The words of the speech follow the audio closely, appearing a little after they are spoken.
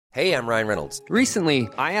Hey, I'm Ryan Reynolds. Recently,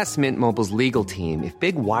 I asked Mint Mobile's legal team if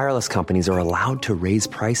big wireless companies are allowed to raise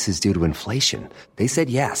prices due to inflation. They said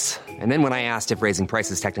yes. And then when I asked if raising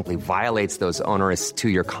prices technically violates those onerous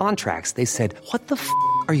two-year contracts, they said, "What the f***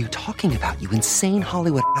 are you talking about, you insane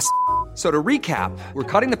Hollywood ass?" So to recap, we're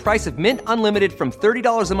cutting the price of Mint Unlimited from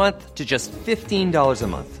 $30 a month to just $15 a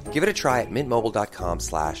month. Give it a try at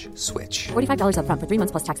mintmobile.com/switch. $45 up front for 3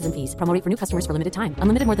 months plus taxes and fees. Promo rate for new customers for limited time.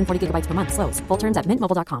 Unlimited more than 40 gigabytes per month. Slows full terms at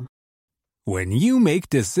mintmobile.com. When you make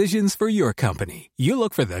decisions for your company, you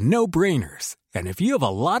look for the no-brainers. And if you have a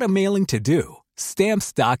lot of mailing to do,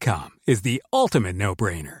 Stamps.com is the ultimate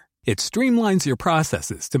no-brainer. It streamlines your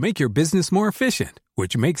processes to make your business more efficient,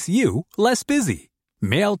 which makes you less busy.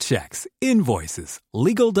 Mail checks, invoices,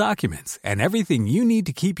 legal documents, and everything you need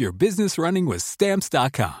to keep your business running with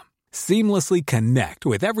Stamps.com. Seamlessly connect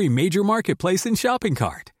with every major marketplace and shopping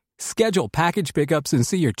cart. Schedule package pickups and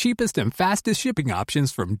see your cheapest and fastest shipping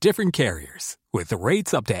options from different carriers, with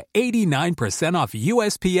rates up to 89% off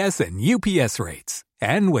USPS and UPS rates.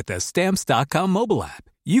 And with the Stamps.com mobile app,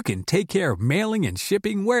 you can take care of mailing and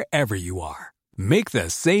shipping wherever you are. Make the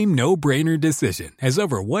same no-brainer decision as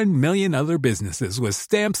over 1 million other businesses with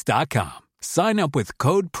Stamps.com. Sign up with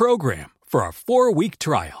code PROGRAM for a 4-week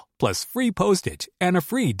trial, plus free postage and a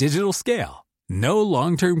free digital scale. No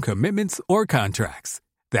long-term commitments or contracts.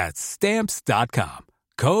 That's Stamps.com.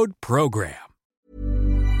 Code PROGRAM.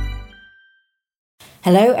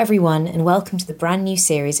 Hello everyone and welcome to the brand new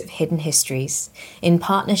series of Hidden Histories, in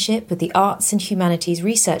partnership with the Arts and Humanities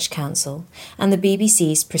Research Council and the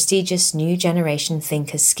BBC's prestigious New Generation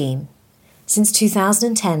Thinkers Scheme. Since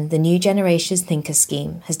 2010, the New Generations Thinkers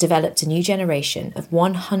Scheme has developed a new generation of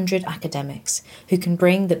 100 academics who can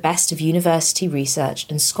bring the best of university research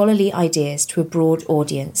and scholarly ideas to a broad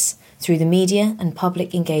audience through the media and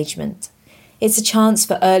public engagement. It's a chance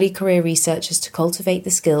for early career researchers to cultivate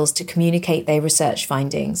the skills to communicate their research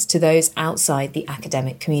findings to those outside the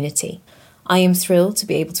academic community. I am thrilled to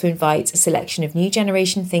be able to invite a selection of new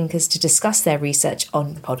generation thinkers to discuss their research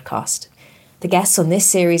on the podcast. The guests on this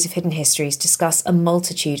series of Hidden Histories discuss a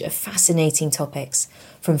multitude of fascinating topics,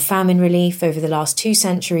 from famine relief over the last 2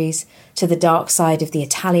 centuries to the dark side of the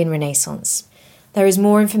Italian Renaissance. There is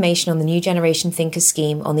more information on the New Generation Thinkers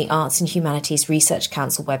Scheme on the Arts and Humanities Research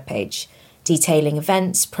Council webpage, detailing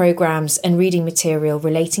events, programmes and reading material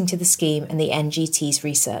relating to the scheme and the NGT's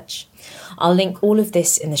research. I'll link all of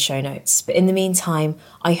this in the show notes, but in the meantime,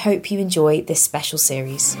 I hope you enjoy this special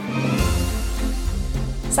series.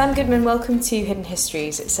 Sam Goodman, welcome to Hidden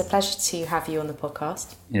Histories. It's a pleasure to have you on the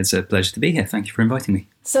podcast. It's a pleasure to be here. Thank you for inviting me.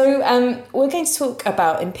 So we're going to talk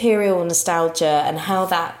about imperial nostalgia and how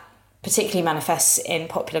that particularly manifests in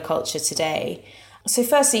popular culture today. So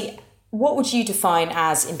firstly, what would you define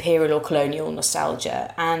as imperial or colonial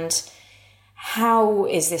nostalgia, and how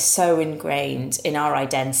is this so ingrained in our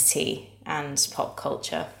identity and pop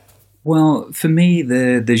culture? Well, for me,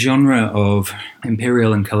 the genre of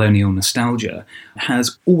imperial and colonial nostalgia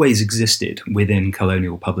has always existed within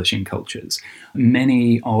colonial publishing cultures.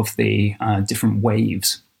 Many of the different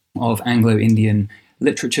waves of Anglo-Indian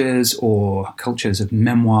literatures or cultures of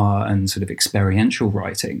memoir and sort of experiential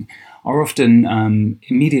writing are often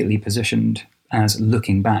immediately positioned as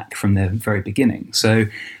looking back from their very beginning. So,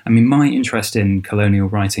 my interest in colonial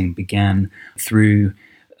writing began through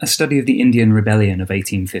a study of the Indian Rebellion of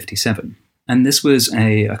 1857. And this was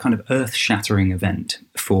a kind of earth-shattering event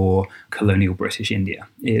for colonial British India.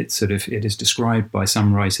 It is described by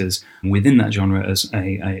some writers within that genre as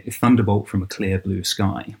a thunderbolt from a clear blue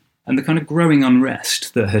sky. And the kind of growing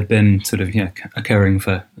unrest that had been occurring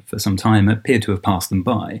for some time appeared to have passed them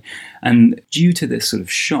by. And due to this sort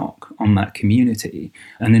of shock on that community,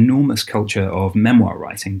 an enormous culture of memoir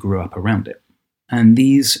writing grew up around it. And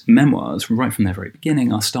these memoirs, right from their very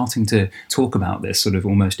beginning, are starting to talk about this sort of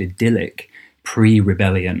almost idyllic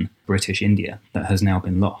pre-rebellion British India that has now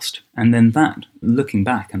been lost. And then that, looking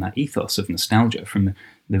back, and that ethos of nostalgia from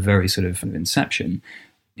the very sort of inception,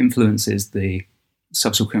 influences the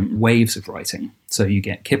subsequent waves of writing. So you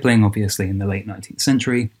get Kipling, obviously, in the late 19th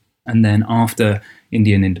century, and then after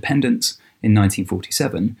Indian independence in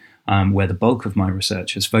 1947, where the bulk of my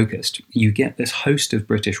research has focused, you get this host of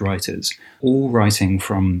British writers, all writing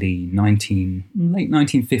from the late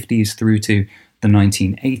 1950s through to the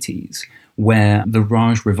 1980s, where the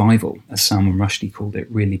Raj revival, as Salman Rushdie called it,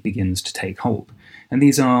 really begins to take hold. And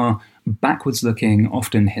these are backwards-looking,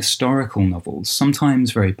 often historical novels,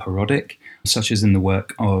 sometimes very parodic, such as in the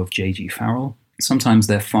work of J.G. Farrell. Sometimes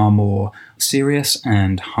they're far more serious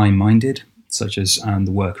and high-minded, such as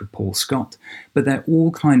the work of Paul Scott. But they're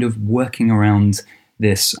all kind of working around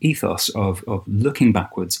this ethos of looking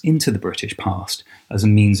backwards into the British past as a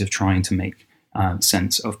means of trying to make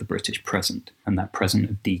sense of the British present, and that present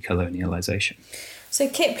of decolonialisation. So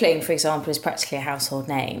Kipling, for example, is practically a household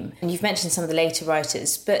name. And you've mentioned some of the later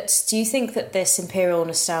writers, but do you think that this imperial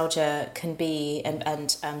nostalgia can be, and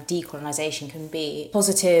decolonisation can be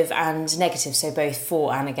positive and negative, so both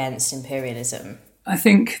for and against imperialism? I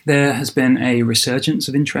think there has been a resurgence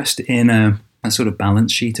of interest in a sort of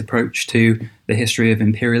balance sheet approach to the history of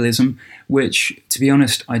imperialism, which, to be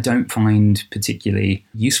honest, I don't find particularly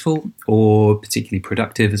useful or particularly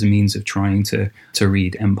productive as a means of trying to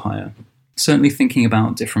read empire. Certainly thinking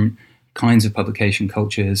about different kinds of publication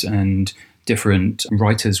cultures and different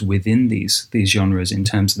writers within these genres in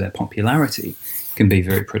terms of their popularity can be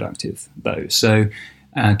very productive, though. So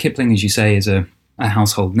Kipling, as you say, is a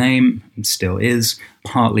household name, and still is,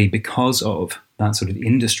 partly because of that sort of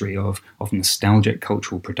industry of nostalgic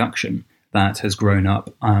cultural production that has grown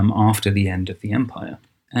up after the end of the empire.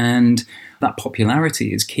 And that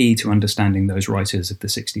popularity is key to understanding those writers of the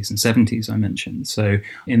 60s and 70s I mentioned. So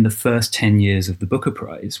in the first 10 years of the Booker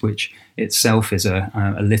Prize, which itself is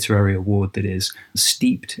a literary award that is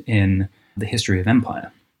steeped in the history of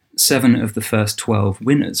empire, 7 of the first 12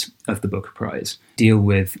 winners of the Booker Prize deal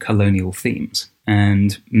with colonial themes,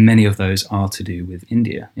 and many of those are to do with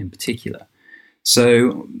India in particular.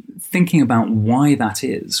 So thinking about why that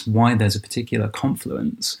is, why there's a particular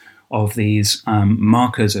confluence of these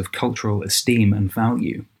markers of cultural esteem and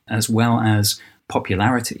value, as well as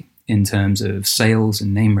popularity in terms of sales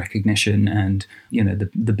and name recognition and,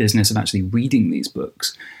 the business of actually reading these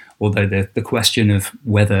books. Although the question of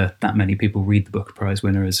whether that many people read the Booker Prize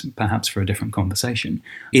winner is perhaps for a different conversation,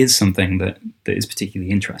 is something that is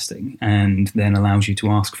particularly interesting and then allows you to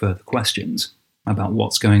ask further questions about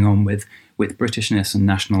what's going on with Britishness and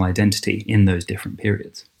national identity in those different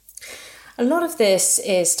periods. A lot of this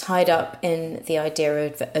is tied up in the idea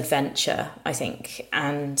of adventure, I think,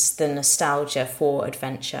 and the nostalgia for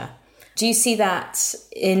adventure. Do you see that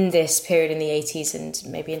in this period in the 80s and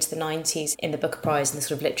maybe into the 90s in the Booker Prize and the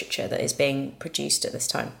sort of literature that is being produced at this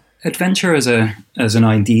time? Adventure as an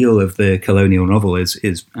ideal of the colonial novel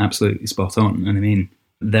is absolutely spot on. And I mean,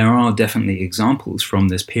 there are definitely examples from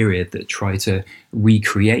this period that try to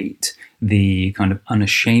recreate the kind of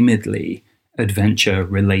unashamedly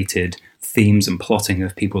adventure-related themes and plotting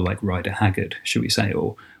of people like Rider Haggard, should we say,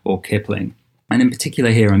 or Kipling. And in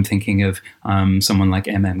particular here, I'm thinking of someone like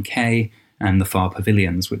MMK and The Far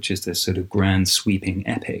Pavilions, which is this sort of grand sweeping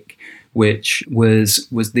epic, which was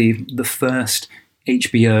the first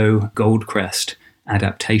HBO Goldcrest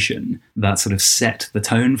adaptation that sort of set the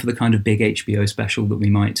tone for the kind of big HBO special that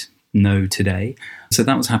we might know today. So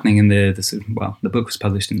that was happening in the book was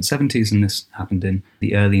published in the 70s and this happened in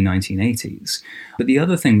the early 1980s. But the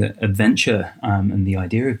other thing that adventure and the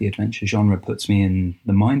idea of the adventure genre puts me in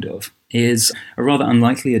the mind of is a rather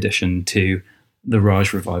unlikely addition to the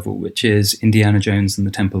Raj revival, which is Indiana Jones and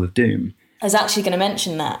the Temple of Doom. I was actually going to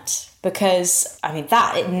mention that because, I mean,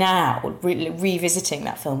 that now, revisiting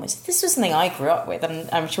that film, this was something I grew up with, and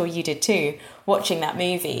I'm sure you did too, watching that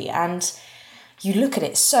movie, and you look at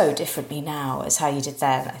it so differently now as how you did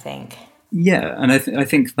then, I think. Yeah, and I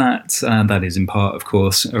think that that is in part, of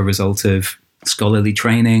course, a result of scholarly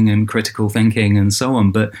training and critical thinking and so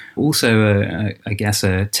on, but also, I guess,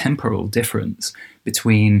 a temporal difference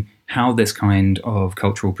between how this kind of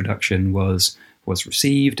cultural production was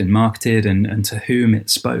received and marketed and to whom it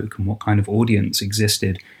spoke and what kind of audience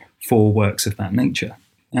existed for works of that nature.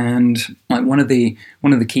 And like one of the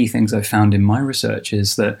key things I've found in my research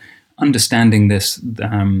is that understanding this,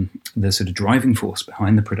 the sort of driving force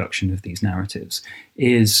behind the production of these narratives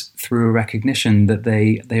is through a recognition that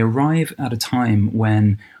they arrive at a time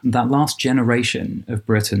when that last generation of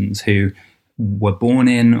Britons who were born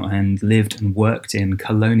in and lived and worked in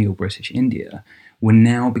colonial British India were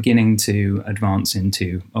now beginning to advance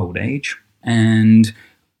into old age. And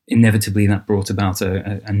inevitably that brought about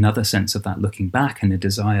another sense of that looking back and a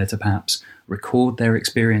desire to perhaps record their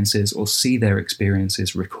experiences or see their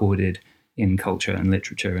experiences recorded in culture and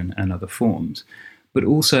literature and other forms. But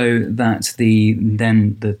also that the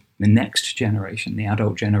next generation, the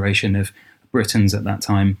adult generation of Britons at that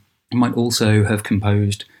time, might also have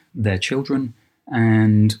composed their children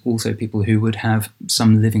and also people who would have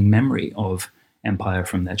some living memory of empire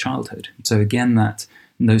from their childhood. So again, that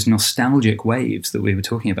those nostalgic waves that we were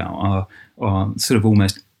talking about are sort of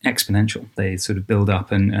almost exponential. They sort of build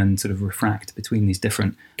up and sort of refract between these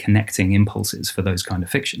different connecting impulses for those kind of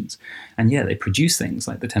fictions. And yeah, they produce things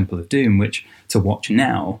like the Temple of Doom, which to watch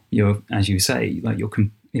now, you're, as you say, like you're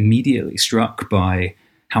immediately struck by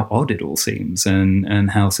how odd it all seems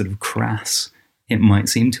and how sort of crass it might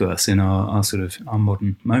seem to us in our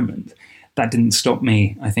modern moment. That didn't stop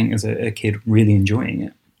me, I think, as a kid really enjoying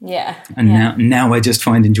it. Yeah. And now I just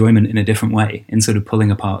find enjoyment in a different way, in sort of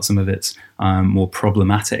pulling apart some of its more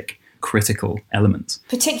problematic, critical elements.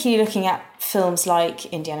 Particularly looking at films like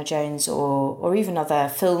Indiana Jones or even other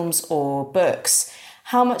films or books,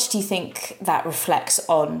 how much do you think that reflects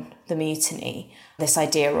on the mutiny, this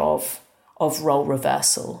idea of role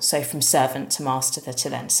reversal, so from servant to master to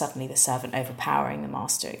then suddenly the servant overpowering the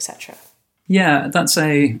master, etc.? Yeah, that's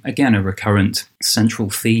a recurrent central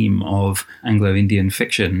theme of Anglo-Indian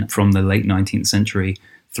fiction from the late 19th century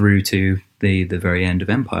through to the very end of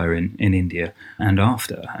empire in India and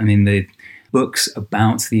after. I mean, the books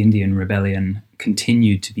about the Indian rebellion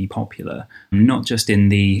continued to be popular, not just in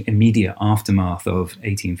the immediate aftermath of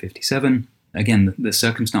 1857. Again, the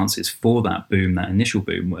circumstances for that boom, that initial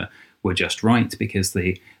boom, were just right, because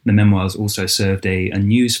the memoirs also served a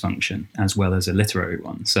news function as well as a literary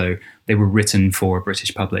one. So they were written for a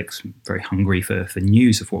British public very hungry for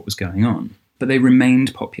news of what was going on. But they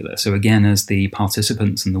remained popular. So again, as the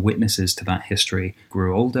participants and the witnesses to that history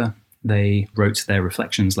grew older, they wrote their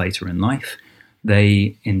reflections later in life.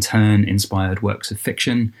 They, in turn, inspired works of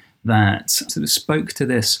fiction that sort of spoke to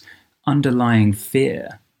this underlying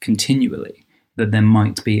fear continually that there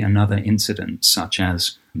might be another incident such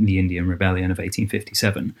as the Indian Rebellion of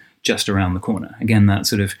 1857 just around the corner. Again,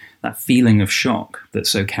 that feeling of shock that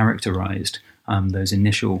so characterized those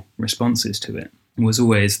initial responses to it was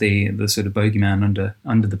always the sort of bogeyman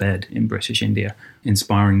under the bed in British India,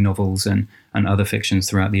 inspiring novels and other fictions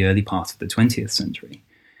throughout the early part of the 20th century.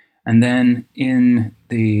 And then in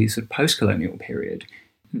the sort of post-colonial period,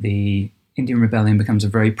 the Indian Rebellion becomes a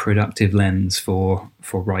very productive lens for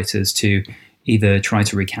writers to either try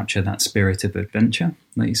to recapture that spirit of adventure,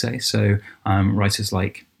 like you say, so writers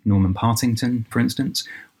like Norman Partington, for instance,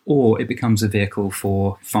 or it becomes a vehicle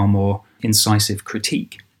for far more incisive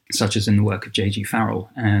critique, such as in the work of J.G.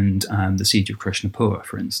 Farrell and The Siege of Krishnapur,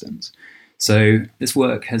 for instance. So this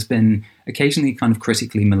work has been occasionally kind of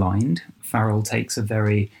critically maligned. Farrell takes a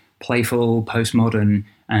very playful, postmodern,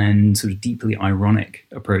 and sort of deeply ironic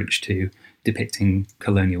approach to depicting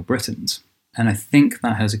colonial Britons. And I think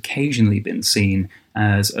that has occasionally been seen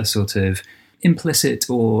as a sort of implicit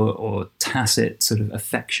or tacit sort of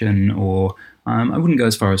affection, or I wouldn't go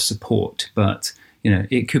as far as support, but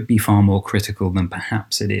it could be far more critical than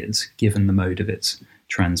perhaps it is, given the mode of its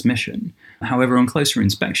transmission. However, on closer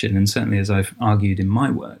inspection, and certainly as I've argued in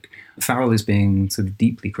my work, Farrell is being sort of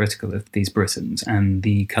deeply critical of these Britons and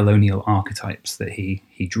the colonial archetypes that he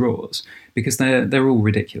draws, because they're all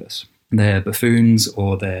ridiculous. They're buffoons,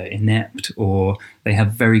 or they're inept, or they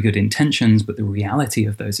have very good intentions, but the reality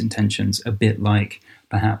of those intentions, a bit like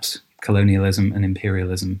perhaps colonialism and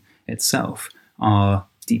imperialism itself, are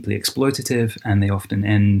deeply exploitative, and they often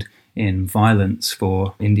end in violence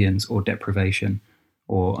for Indians or deprivation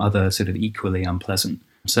or other sort of equally unpleasant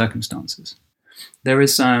circumstances. There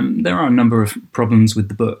are a number of problems with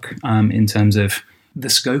the book in terms of the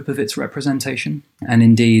scope of its representation, and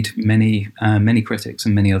indeed many critics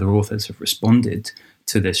and many other authors have responded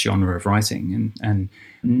to this genre of writing and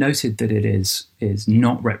noted that it is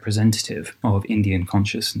not representative of Indian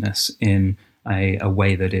consciousness in a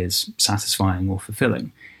way that is satisfying or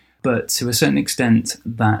fulfilling. But to a certain extent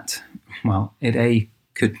that, it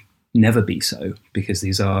could never be so, because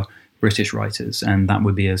these are British writers, and that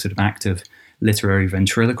would be a sort of act of literary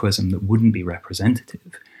ventriloquism that wouldn't be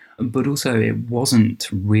representative. But also it wasn't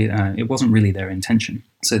really their intention.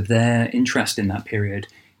 So their interest in that period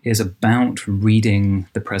is about reading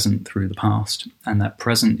the present through the past, and that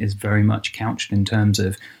present is very much couched in terms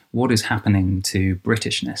of what is happening to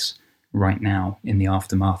Britishness right now in the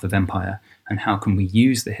aftermath of empire, and how can we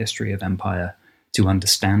use the history of empire to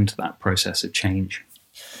understand that process of change.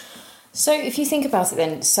 So if you think about it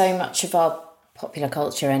then, so much of our popular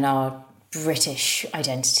culture and our British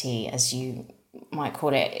identity, as you might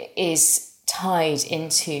call it, is tied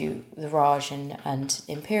into the Raj and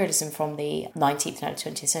imperialism from the 19th and early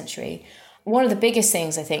 20th century. One of the biggest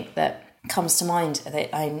things I think that comes to mind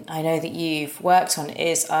that I know that you've worked on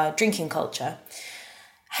is drinking culture.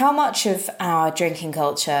 How much of our drinking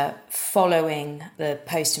culture following the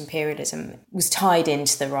post-imperialism was tied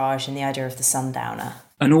into the Raj and the idea of the sundowner?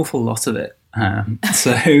 An awful lot of it. In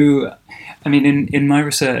my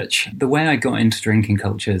research, the way I got into drinking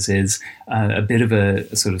cultures is a bit of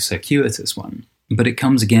a sort of circuitous one. But it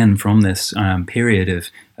comes again from this period of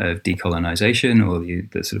decolonization, or the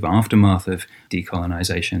sort of aftermath of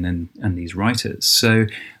decolonization and these writers. So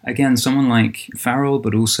again, someone like Farrell,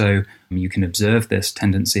 but also you can observe this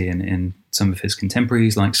tendency in some of his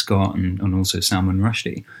contemporaries like Scott and also Salman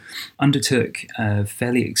Rushdie, undertook a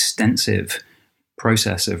fairly extensive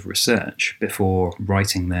process of research before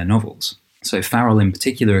writing their novels. So Farrell in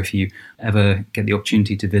particular, if you ever get the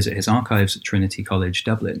opportunity to visit his archives at Trinity College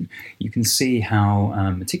Dublin, you can see how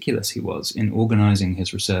meticulous he was in organising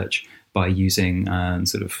his research by using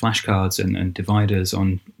sort of flashcards and dividers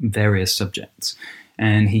on various subjects.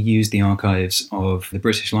 And he used the archives of the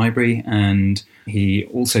British Library, and he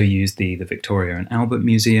also used the Victoria and Albert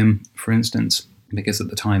Museum, for instance, because at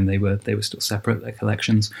the time they were still separate, their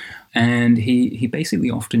collections. And he basically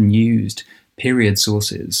often used period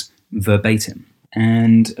sources verbatim.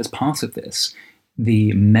 And as part of this,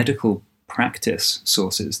 the medical practice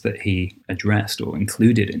sources that he addressed or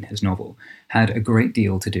included in his novel had a great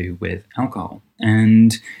deal to do with alcohol.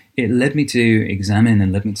 And it led me to examine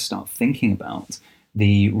and led me to start thinking about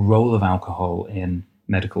the role of alcohol in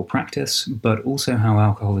medical practice, but also how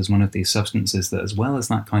alcohol is one of these substances that, as well as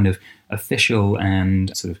that kind of official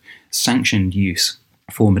and sort of sanctioned use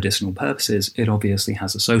for medicinal purposes, it obviously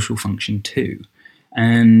has a social function too.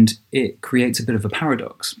 And it creates a bit of a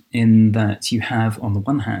paradox in that you have, on the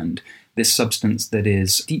one hand, this substance that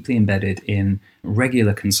is deeply embedded in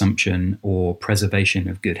regular consumption or preservation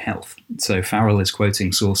of good health. So Farrell is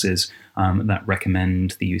quoting sources that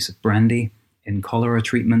recommend the use of brandy in cholera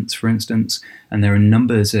treatments, for instance, and there are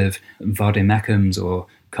numbers of vade-mecums or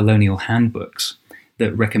colonial handbooks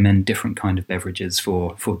that recommend different kind of beverages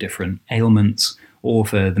for different ailments or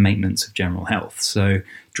for the maintenance of general health. So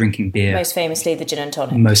drinking beer... Most famously, the gin and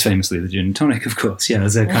tonic. Most famously, the gin and tonic, of course, yeah,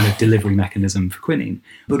 as a kind of delivery mechanism for quinine.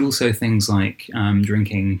 But also things like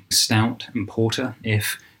drinking stout and porter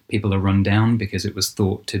if people are run down, because it was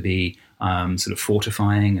thought to be sort of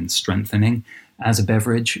fortifying and strengthening as a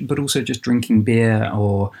beverage, but also just drinking beer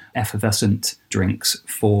or effervescent drinks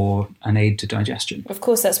for an aid to digestion. Of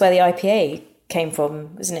course, that's where the IPA came from,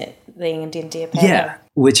 isn't it? The India Pale Ale. Yeah,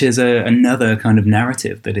 which is another kind of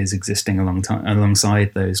narrative that is existing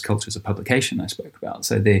alongside those cultures of publication I spoke about.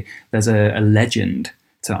 So there's a legend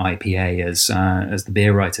to IPA, as the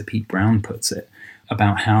beer writer Pete Brown puts it,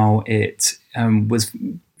 about how it was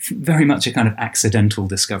very much a kind of accidental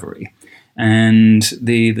discovery. And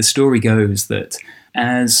the story goes that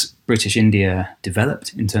as British India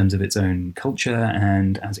developed in terms of its own culture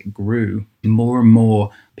and as it grew, more and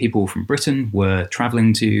more people from Britain were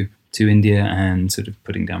travelling to India and sort of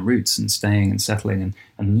putting down roots and staying and settling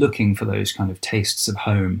and looking for those kind of tastes of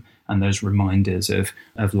home and those reminders of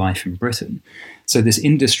life in Britain. So this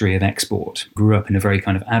industry of export grew up in a very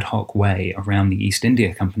kind of ad hoc way around the East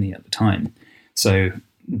India Company at the time. So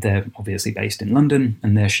they're obviously based in London,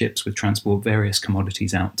 and their ships would transport various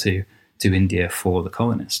commodities out to India for the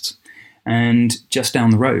colonists. And just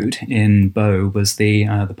down the road in Bow was the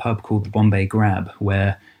pub called the Bombay Grab,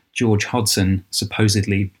 where George Hodson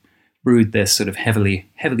supposedly brewed this sort of heavily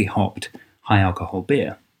hopped, high alcohol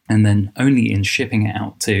beer. And then only in shipping it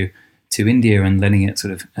out to India and letting it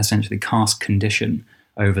sort of essentially cask condition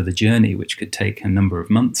over the journey, which could take a number of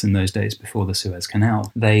months in those days before the Suez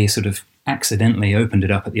Canal, they sort of accidentally opened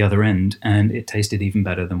it up at the other end, and it tasted even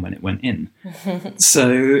better than when it went in.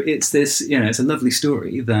 So it's this, it's a lovely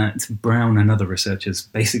story that Brown and other researchers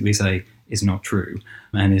basically say is not true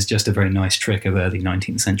and is just a very nice trick of early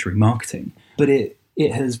 19th century marketing. But it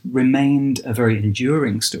has remained a very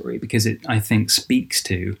enduring story because it, I think, speaks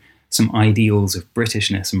to some ideals of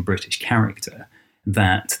Britishness and British character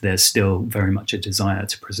that there's still very much a desire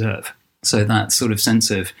to preserve. So that sort of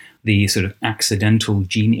sense of the sort of accidental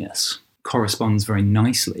genius corresponds very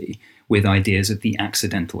nicely with ideas of the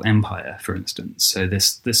accidental empire, for instance. So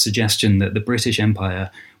this suggestion that the British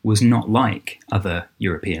Empire was not like other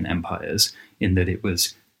European empires in that it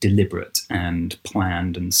was deliberate and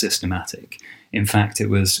planned and systematic. In fact, it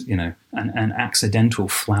was, an accidental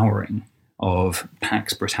flowering of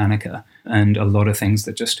Pax Britannica and a lot of things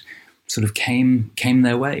that just sort of came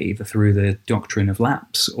their way, either through the doctrine of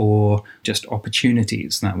lapse or just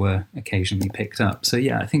opportunities that were occasionally picked up. So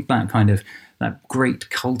yeah, I think that great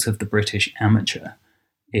cult of the British amateur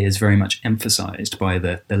is very much emphasised by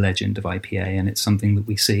the legend of IPA, and it's something that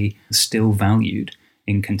we see still valued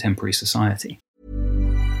in contemporary society.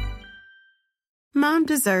 Mom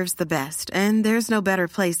deserves the best, and there's no better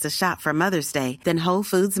place to shop for Mother's Day than Whole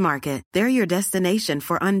Foods Market. They're your destination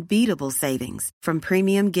for unbeatable savings, from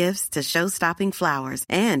premium gifts to show-stopping flowers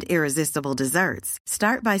and irresistible desserts.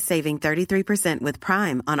 Start by saving 33% with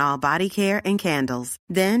Prime on all body care and candles.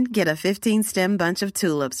 Then get a 15-stem bunch of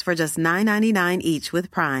tulips for just $9.99 each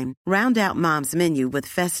with Prime. Round out Mom's menu with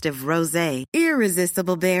festive rosé,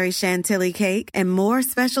 irresistible berry chantilly cake, and more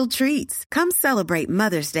special treats. Come celebrate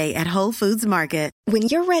Mother's Day at Whole Foods Market. Market. When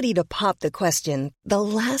you're ready to pop the question, the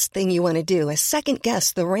last thing you want to do is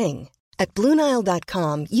second-guess the ring. At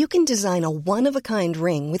BlueNile.com, you can design a one-of-a-kind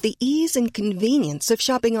ring with the ease and convenience of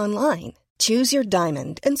shopping online. Choose your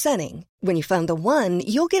diamond and setting. When you find the one,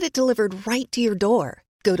 you'll get it delivered right to your door.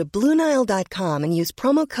 Go to BlueNile.com and use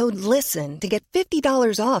promo code LISTEN to get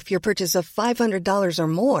 $50 off your purchase of $500 or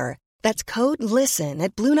more. That's code LISTEN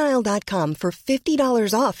at BlueNile.com for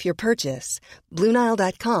 $50 off your purchase.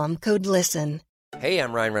 BlueNile.com, code LISTEN. Hey,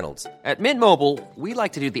 I'm Ryan Reynolds. At Mint Mobile, we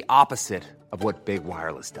like to do the opposite of what Big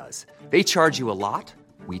Wireless does. They charge you a lot,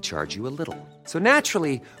 we charge you a little. So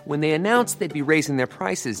naturally, when they announced they'd be raising their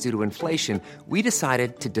prices due to inflation, we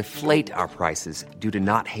decided to deflate our prices due to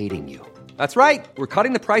not hating you. That's right. We're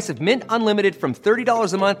cutting the price of Mint Unlimited from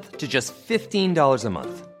 $30 a month to just $15 a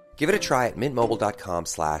month. Give it a try at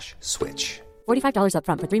mintmobile.com/switch. $45 up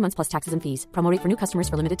front for 3 months plus taxes and fees. Promo rate for new customers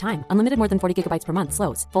for limited time. Unlimited more than 40 gigabytes per month.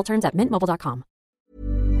 Slows full terms at mintmobile.com.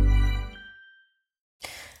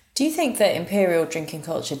 Do you think that imperial drinking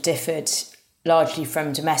culture differed largely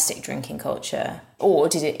from domestic drinking culture? Or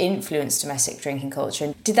did it influence domestic drinking culture?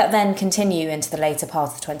 And did that then continue into the later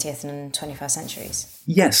part of the 20th and 21st centuries?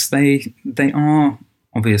 Yes, they are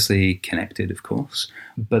obviously connected, of course,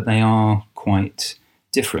 but they are quite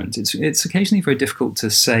different. It's occasionally very difficult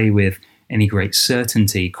to say with any great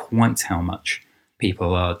certainty quite how much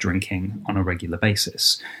people are drinking on a regular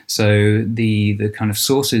basis. So the kind of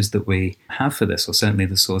sources that we have for this, or certainly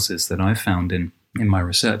the sources that I've found in my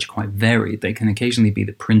research, quite varied. They can occasionally be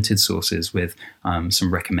the printed sources with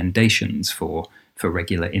some recommendations for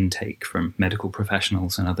regular intake from medical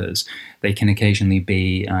professionals and others. They can occasionally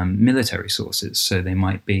be military sources. So they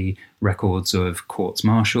might be records of courts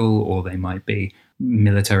martial, or they might be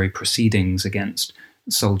military proceedings against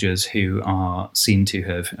soldiers who are seen to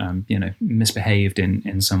have misbehaved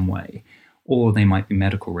in some way. Or they might be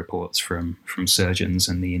medical reports from surgeons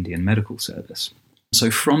and the Indian Medical Service. So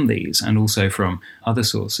from these, and also from other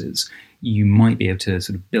sources, you might be able to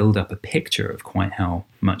sort of build up a picture of quite how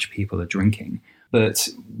much people are drinking. But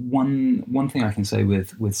one thing I can say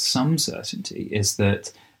with some certainty is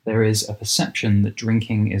that there is a perception that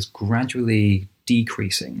drinking is gradually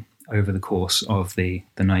decreasing over the course of the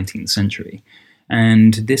 19th century.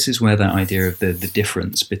 And this is where that idea of the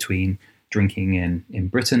difference between drinking in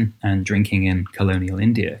Britain and drinking in colonial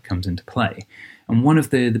India comes into play. And one of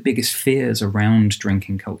the biggest fears around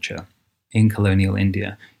drinking culture in colonial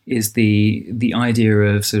India is the idea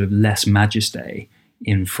of sort of lèse majesté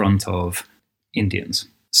in front of Indians.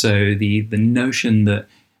 So the notion that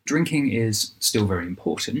drinking is still very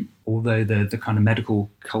important, although the kind of medical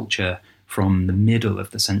culture from the middle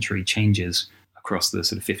of the century changes across the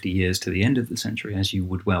sort of 50 years to the end of the century, as you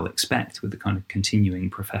would well expect, with the kind of continuing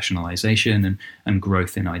professionalization and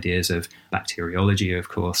growth in ideas of bacteriology, of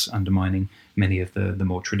course, undermining many of the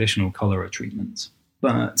more traditional cholera treatments.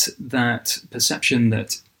 But that perception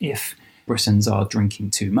that if Britons are drinking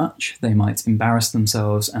too much, they might embarrass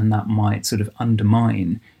themselves, and that might sort of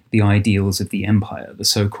undermine the ideals of the empire, the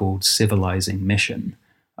so-called civilizing mission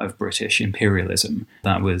of British imperialism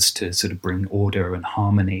that was to sort of bring order and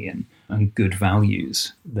harmony and good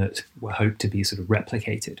values that were hoped to be sort of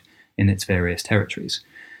replicated in its various territories.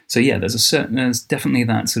 So yeah, there's definitely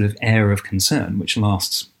that sort of air of concern which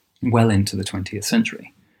lasts well into the 20th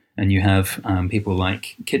century. And you have people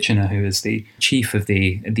like Kitchener, who is the chief of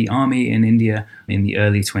the army in India in the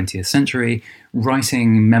early 20th century,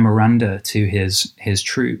 writing memoranda to his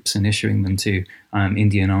troops and issuing them to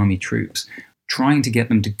Indian army troops, trying to get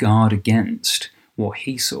them to guard against what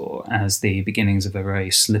he saw as the beginnings of a very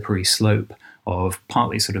slippery slope of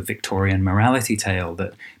partly sort of Victorian morality tale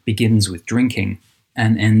that begins with drinking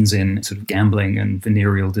and ends in sort of gambling and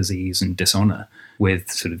venereal disease and dishonor, with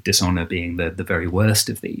sort of dishonor being the very worst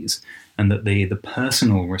of these, and that the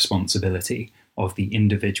personal responsibility of the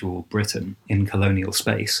individual Briton in colonial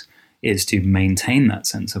space is to maintain that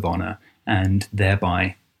sense of honor and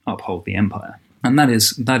thereby uphold the empire. And that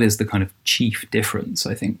is the kind of chief difference,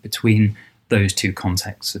 I think, between those two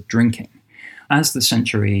contexts of drinking. As the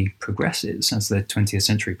century progresses, as the 20th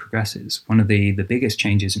century progresses, one of the biggest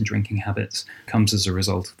changes in drinking habits comes as a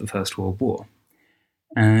result of the First World War.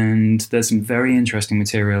 And there's some very interesting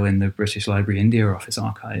material in the British Library India Office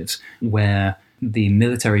archives where the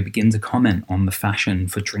military begin to comment on the fashion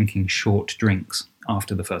for drinking short drinks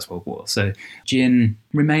after the First World War. So gin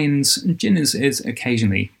is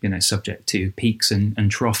occasionally, subject to peaks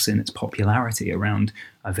and troughs in its popularity around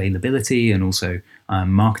availability and also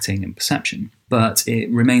marketing and perception. But it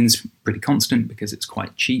remains pretty constant because it's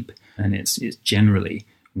quite cheap and it's generally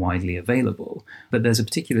widely available. But there's a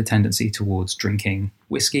particular tendency towards drinking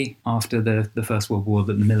whiskey after the First World War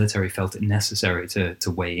that the military felt it necessary to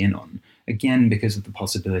weigh in on. Again, because of the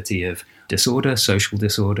possibility of disorder, social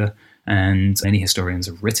disorder, and many historians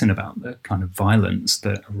have written about the kind of violence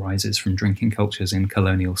that arises from drinking cultures in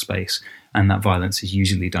colonial space, and that violence is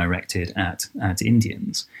usually directed at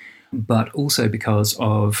Indians. But also because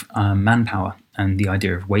of manpower and the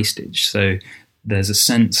idea of wastage. So there's a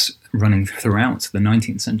sense running throughout the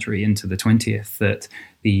 19th century into the 20th that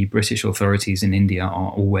the British authorities in India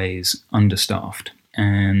are always understaffed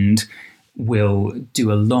and will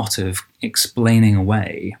do a lot of explaining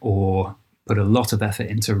away or put a lot of effort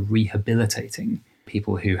into rehabilitating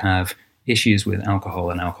people who have issues with alcohol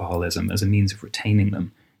and alcoholism as a means of retaining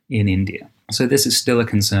them in India. So this is still a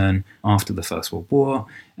concern after the First World War,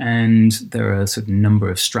 and there are a certain number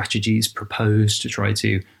of strategies proposed to try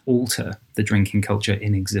to alter the drinking culture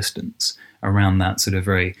in existence around that sort of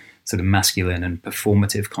very sort of masculine and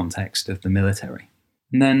performative context of the military.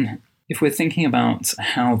 And then if we're thinking about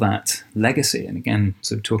how that legacy, and again,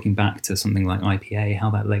 sort of talking back to something like IPA, how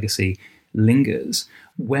that legacy lingers,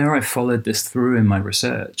 where I've followed this through in my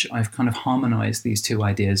research, I've kind of harmonized these two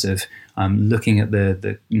ideas of looking at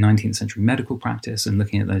the 19th century medical practice and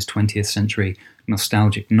looking at those 20th century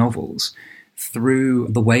nostalgic novels through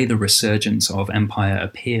the way the resurgence of empire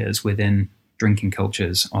appears within drinking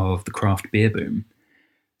cultures of the craft beer boom.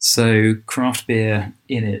 So craft beer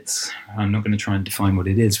in its, I'm not going to try and define what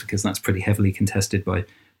it is because that's pretty heavily contested by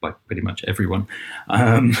pretty much everyone,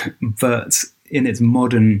 but in its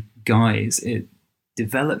modern guise, it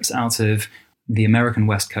develops out of the American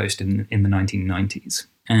West Coast in the 1990s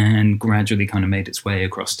and gradually kind of made its way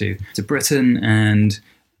across to Britain. And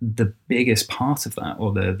the biggest part of that,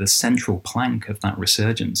 or the central plank of that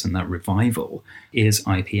resurgence and that revival, is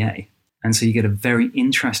IPA. And so you get a very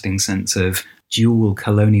interesting sense of dual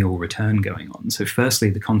colonial return going on. So firstly,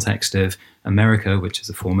 the context of America, which is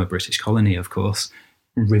a former British colony, of course,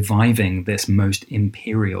 reviving this most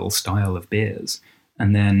imperial style of beers,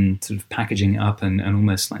 and then sort of packaging it up and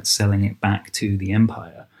almost like selling it back to the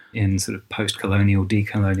empire in sort of post-colonial,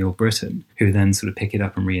 decolonial Britain, who then sort of pick it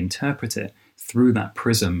up and reinterpret it through that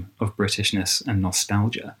prism of Britishness and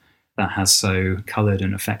nostalgia that has so coloured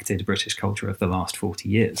and affected British culture of the last 40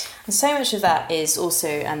 years. And so much of that is also,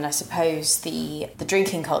 and I suppose the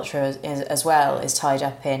drinking culture as well, is tied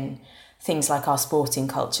up in things like our sporting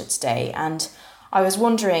culture today. And I was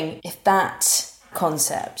wondering if that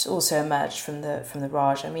concept also emerged from the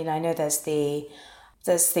Raj. I mean, I know there's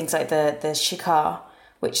things like the shikar,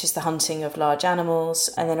 which is the hunting of large animals,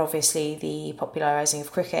 and then obviously the popularising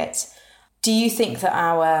of cricket. Do you think that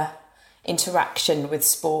our interaction with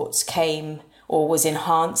sports came or was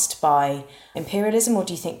enhanced by imperialism, or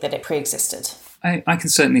do you think that it pre-existed? I can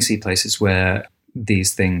certainly see places where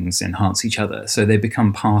these things enhance each other. So they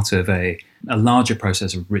become part of a larger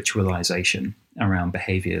process of ritualisation around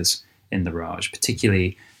behaviours in the Raj,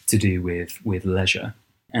 particularly to do with leisure.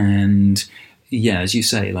 And yeah, as you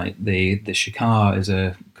say, like the shikar is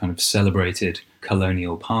a kind of celebrated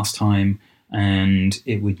colonial pastime, and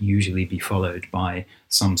it would usually be followed by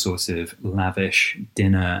some sort of lavish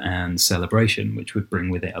dinner and celebration, which would bring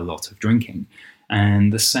with it a lot of drinking.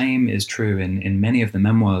 And the same is true in many of the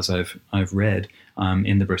memoirs I've read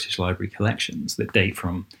in the British Library collections that date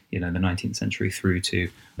from the 19th century through to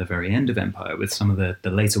the very end of empire, with some of the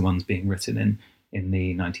later ones being written in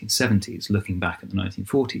the 1970s, looking back at the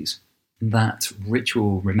 1940s. That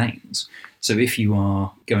ritual remains. So if you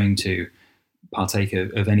are going to partake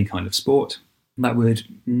of any kind of sport, that would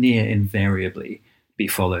near invariably be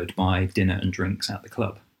followed by dinner and drinks at the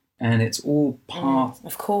club. And it's all part...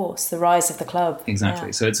 of course, the rise of the club. Exactly.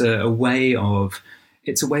 Yeah. So it's a way of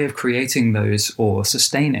creating those, or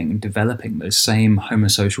sustaining and developing those same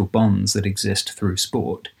homosocial bonds that exist through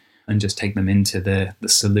sport, and just take them into the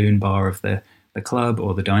saloon bar of the club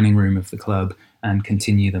or the dining room of the club and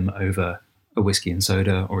continue them over a whiskey and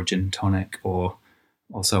soda or a gin and tonic or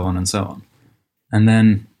so on and so on. And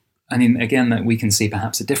then, I mean, again, that we can see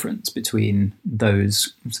perhaps a difference between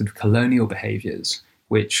those sort of colonial behaviours,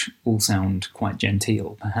 which all sound quite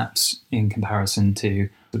genteel, perhaps in comparison to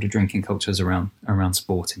sort of drinking cultures around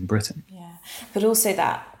sport in Britain. Yeah, but also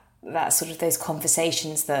that sort of those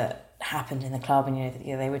conversations that happened in the club, and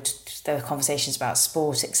there were conversations about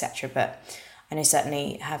sport, etc. But I know,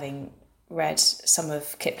 certainly having read some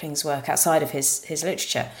of Kipling's work outside of his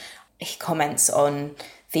literature, he comments on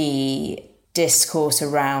the discourse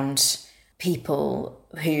around people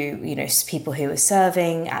who were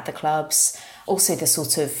serving at the clubs, also the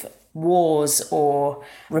sort of wars or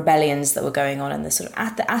rebellions that were going on, and the sort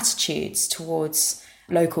of the attitudes towards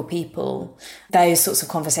local people, those sorts of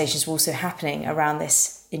conversations were also happening around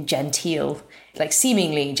this in genteel, like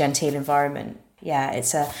seemingly genteel environment. Yeah,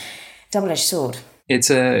 it's a double-edged sword. It's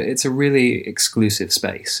a really exclusive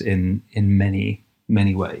space in many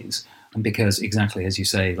ways, because exactly as you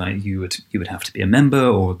say, like you would have to be a member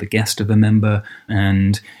or the guest of a member,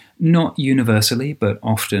 and not universally, but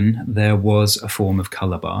often there was a form of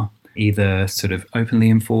colour bar, either sort of openly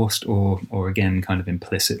enforced or again kind of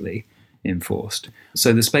implicitly enforced.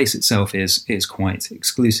 So the space itself is quite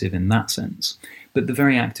exclusive in that sense. But the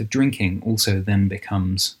very act of drinking also then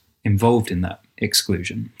becomes involved in that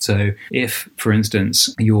exclusion. So if, for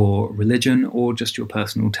instance, your religion or just your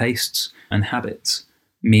personal tastes and habits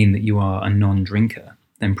mean that you are a non-drinker,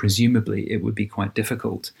 then presumably it would be quite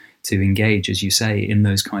difficult to engage, as you say, in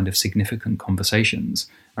those kind of significant conversations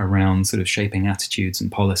around sort of shaping attitudes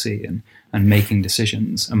and policy and making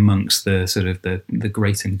decisions amongst the sort of the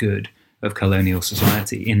great and good of colonial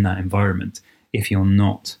society in that environment, if you're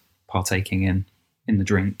not partaking in the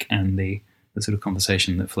drink and the sort of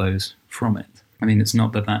conversation that flows from it. I mean, it's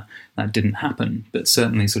not that didn't happen, but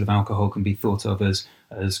certainly sort of alcohol can be thought of as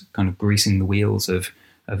kind of greasing the wheels of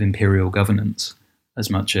imperial governance as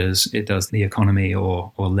much as it does the economy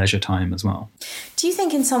or leisure time as well. Do you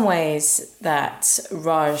think in some ways that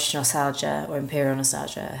Raj nostalgia or imperial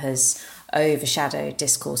nostalgia has overshadowed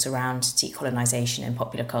discourse around decolonisation in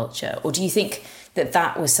popular culture? Or do you think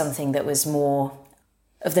that was something that was more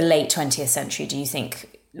of the late 20th century? Do you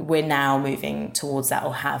think we're now moving towards that,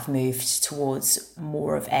 or have moved towards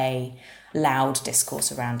more of a loud discourse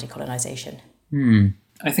around decolonisation?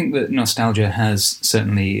 I think that nostalgia has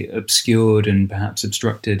certainly obscured and perhaps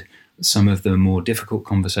obstructed some of the more difficult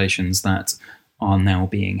conversations that are now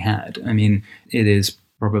being had. I mean, it is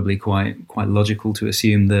probably quite logical to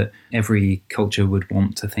assume that every culture would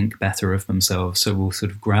want to think better of themselves, so will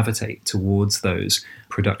sort of gravitate towards those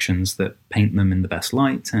productions that paint them in the best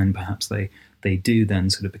light, and perhaps they do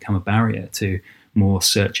then sort of become a barrier to more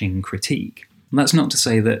searching critique. And that's not to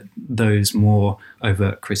say that those more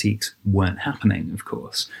overt critiques weren't happening, of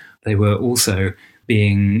course. They were also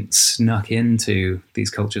being snuck into these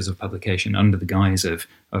cultures of publication under the guise of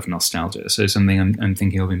nostalgia. So something I'm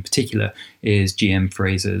thinking of in particular is G.M.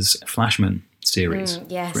 Fraser's Flashman series,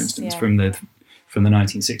 for instance, from the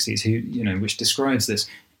 1960s, which describes this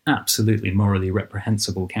absolutely morally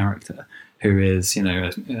reprehensible character who is,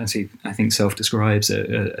 as he, I think, self-describes,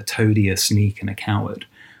 a toady, a sneak, and a coward,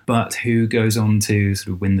 but who goes on to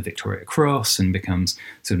sort of win the Victoria Cross and becomes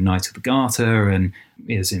sort of Knight of the Garter and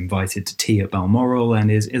is invited to tea at Balmoral and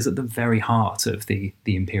is at the very heart of the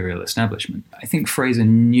imperial establishment. I think Fraser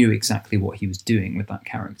knew exactly what he was doing with that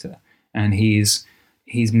character, and he's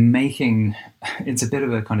making, it's a bit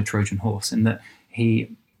of a kind of Trojan horse in that he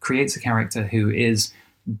creates a character who is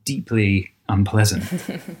deeply unpleasant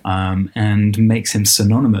and makes him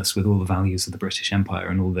synonymous with all the values of the British Empire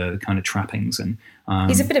and all the kind of trappings. And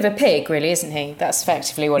he's a bit of a pig, really, isn't he? That's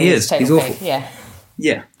effectively what he is. He's awful. Pig.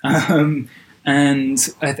 Yeah. And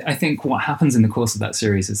I think what happens in the course of that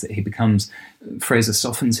series is that Fraser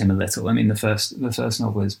softens him a little. I mean, the first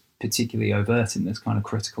novel is particularly overt in this kind of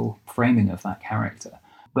critical framing of that character.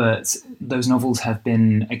 But those novels have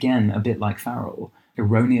been, again, a bit like Farrell,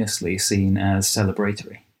 erroneously seen as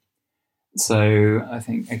celebratory. So I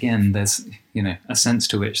think, again, there's a sense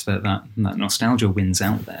to which that nostalgia wins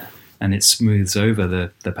out there, and it smooths over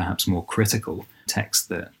the perhaps more critical texts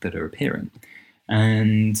that are appearing.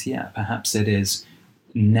 And yeah, perhaps it is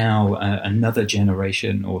now another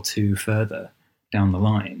generation or two further down the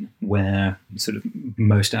line where sort of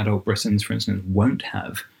most adult Britons, for instance, won't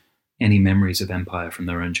have any memories of empire from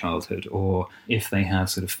their own childhood, or if they have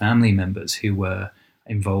sort of family members who were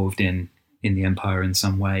involved in the empire in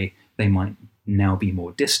some way, they might now be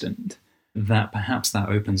more distant, that perhaps that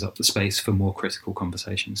opens up the space for more critical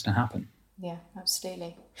conversations to happen. Yeah,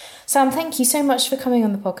 absolutely. Sam, thank you so much for coming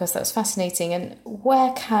on the podcast. That was fascinating. And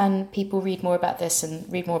where can people read more about this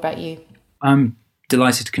and read more about you? I'm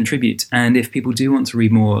delighted to contribute. And if people do want to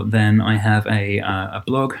read more, then I have a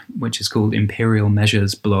blog, which is called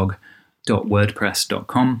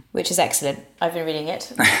imperialmeasuresblog.wordpress.com. Which is excellent. I've been reading it.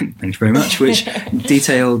 Thank you very much. Which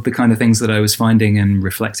detailed the kind of things that I was finding and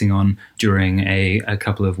reflecting on during a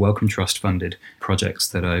couple of Wellcome Trust funded projects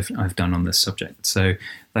that I've done on this subject. So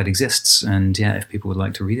that exists, and yeah, if people would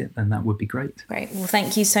like to read it, then that would be great. Great. Well,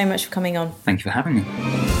 thank you so much for coming on. Thank you for having me.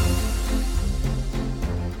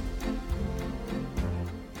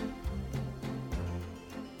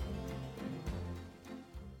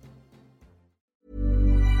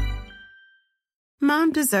 Mom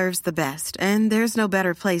deserves the best, and there's no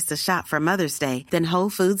better place to shop for Mother's Day than Whole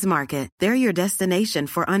Foods Market. They're your destination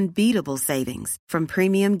for unbeatable savings, from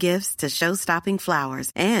premium gifts to show-stopping flowers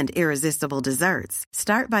and irresistible desserts.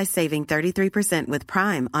 Start by saving 33% with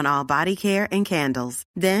Prime on all body care and candles.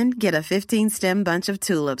 Then get a 15-stem bunch of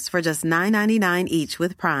tulips for just $9.99 each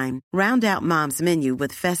with Prime. Round out Mom's menu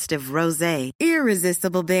with festive rosé,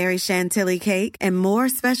 irresistible berry chantilly cake, and more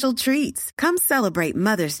special treats. Come celebrate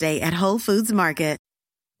Mother's Day at Whole Foods Market.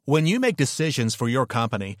 When you make decisions for your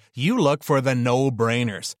company, you look for the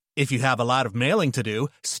no-brainers. If you have a lot of mailing to do,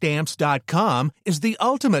 Stamps.com is the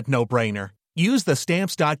ultimate no-brainer. Use the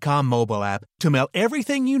Stamps.com mobile app to mail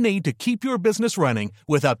everything you need to keep your business running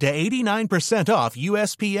with up to 89% off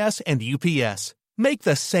USPS and UPS. Make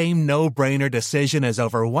the same no-brainer decision as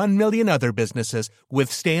over 1 million other businesses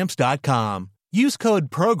with Stamps.com. Use code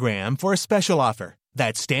PROGRAM for a special offer.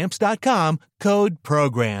 That's Stamps.com, code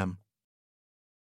PROGRAM.